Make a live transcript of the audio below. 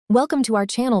Welcome to our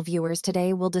channel, viewers.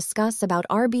 Today we'll discuss about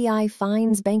RBI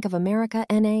fines Bank of America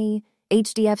N.A.,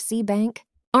 HDFC Bank.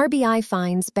 RBI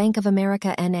fines Bank of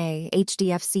America N.A.,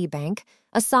 HDFC Bank,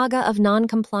 a saga of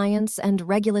non-compliance and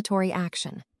regulatory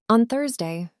action. On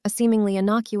Thursday, a seemingly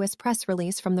innocuous press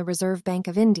release from the Reserve Bank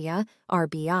of India,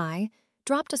 RBI,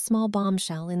 dropped a small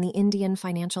bombshell in the Indian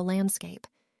financial landscape.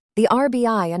 The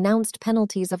RBI announced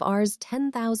penalties of Rs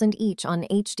 10,000 each on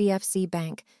HDFC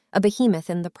Bank, a behemoth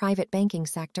in the private banking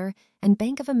sector, and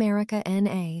Bank of America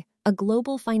N.A., a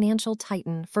global financial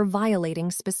titan, for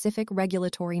violating specific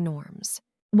regulatory norms.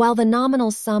 While the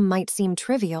nominal sum might seem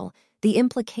trivial, the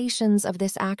implications of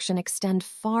this action extend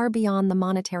far beyond the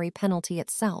monetary penalty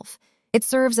itself. It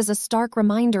serves as a stark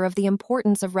reminder of the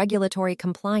importance of regulatory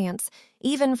compliance,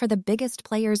 even for the biggest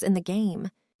players in the game.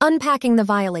 Unpacking the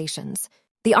violations,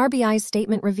 the RBI's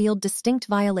statement revealed distinct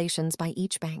violations by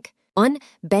each bank. 1.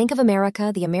 Bank of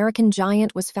America, the American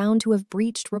giant, was found to have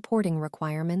breached reporting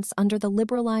requirements under the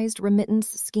Liberalized Remittance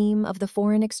Scheme of the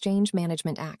Foreign Exchange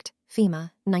Management Act,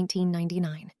 FEMA,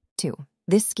 1999. 2.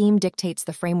 This scheme dictates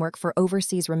the framework for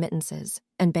overseas remittances,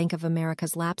 and Bank of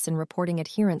America's lapse in reporting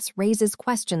adherence raises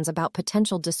questions about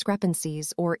potential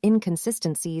discrepancies or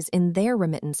inconsistencies in their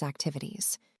remittance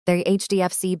activities. The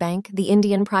HDFC Bank, the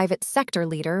Indian private sector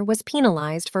leader, was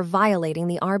penalized for violating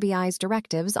the RBI's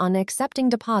directives on accepting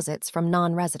deposits from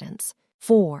non-residents.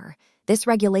 4. This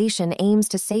regulation aims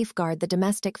to safeguard the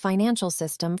domestic financial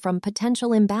system from potential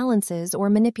imbalances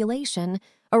or manipulation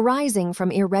arising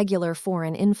from irregular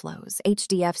foreign inflows.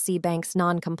 HDFC Bank's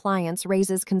non-compliance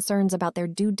raises concerns about their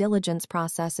due diligence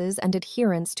processes and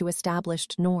adherence to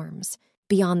established norms.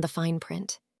 Beyond the fine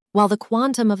print, while the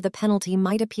quantum of the penalty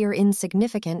might appear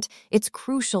insignificant, it's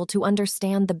crucial to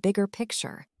understand the bigger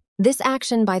picture. This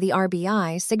action by the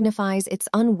RBI signifies its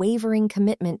unwavering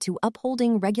commitment to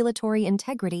upholding regulatory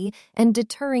integrity and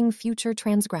deterring future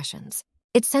transgressions.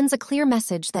 It sends a clear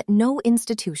message that no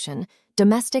institution,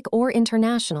 domestic or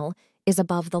international, is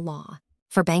above the law.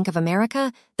 For Bank of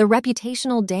America, the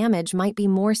reputational damage might be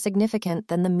more significant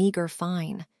than the meager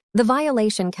fine. The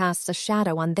violation casts a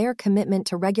shadow on their commitment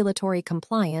to regulatory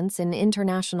compliance in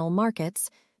international markets,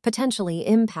 potentially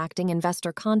impacting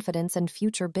investor confidence and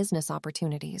future business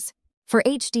opportunities. For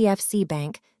HDFC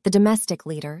Bank, the domestic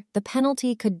leader, the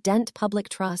penalty could dent public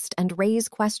trust and raise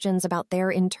questions about their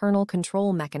internal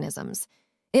control mechanisms.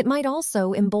 It might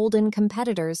also embolden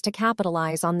competitors to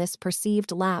capitalize on this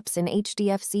perceived lapse in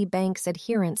HDFC Bank's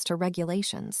adherence to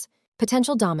regulations.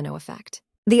 Potential domino effect.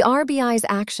 The RBI's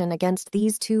action against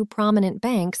these two prominent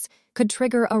banks could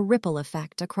trigger a ripple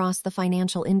effect across the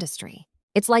financial industry.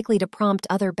 It's likely to prompt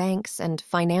other banks and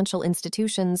financial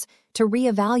institutions to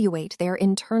reevaluate their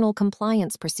internal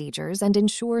compliance procedures and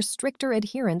ensure stricter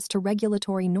adherence to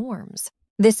regulatory norms.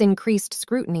 This increased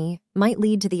scrutiny might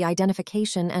lead to the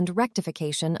identification and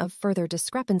rectification of further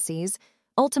discrepancies,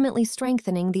 ultimately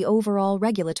strengthening the overall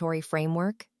regulatory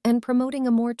framework and promoting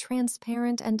a more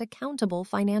transparent and accountable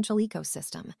financial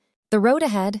ecosystem. The road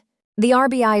ahead. The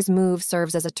RBI's move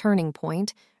serves as a turning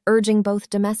point, urging both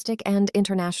domestic and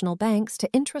international banks to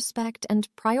introspect and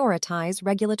prioritize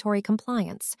regulatory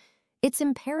compliance. It's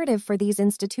imperative for these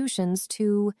institutions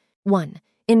to 1.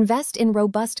 Invest in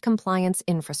robust compliance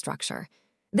infrastructure.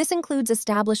 This includes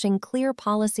establishing clear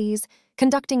policies,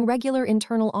 conducting regular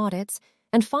internal audits,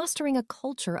 and fostering a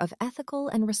culture of ethical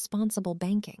and responsible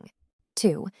banking.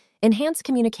 2. Enhance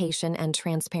communication and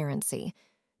transparency.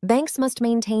 Banks must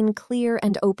maintain clear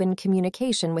and open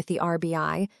communication with the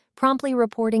RBI, promptly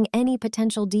reporting any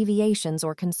potential deviations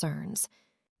or concerns.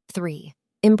 3.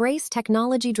 Embrace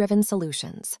technology-driven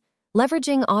solutions.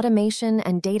 Leveraging automation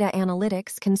and data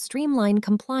analytics can streamline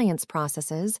compliance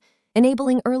processes,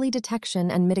 enabling early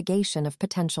detection and mitigation of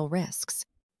potential risks.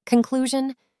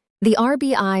 Conclusion. The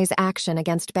RBI's action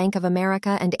against Bank of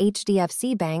America and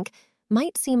HDFC Bank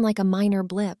might seem like a minor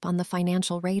blip on the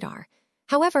financial radar.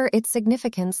 However, its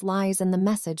significance lies in the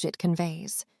message it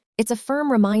conveys. It's a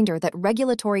firm reminder that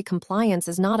regulatory compliance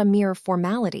is not a mere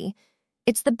formality.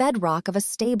 It's the bedrock of a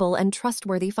stable and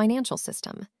trustworthy financial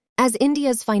system. As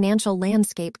India's financial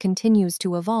landscape continues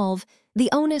to evolve, the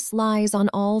onus lies on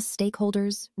all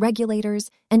stakeholders,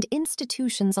 regulators, and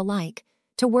institutions alike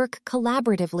to work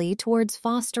collaboratively towards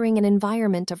fostering an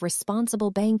environment of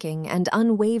responsible banking and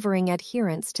unwavering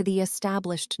adherence to the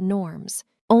established norms.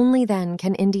 Only then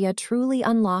can India truly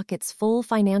unlock its full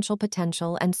financial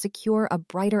potential and secure a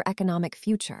brighter economic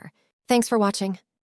future. Thanks for watching.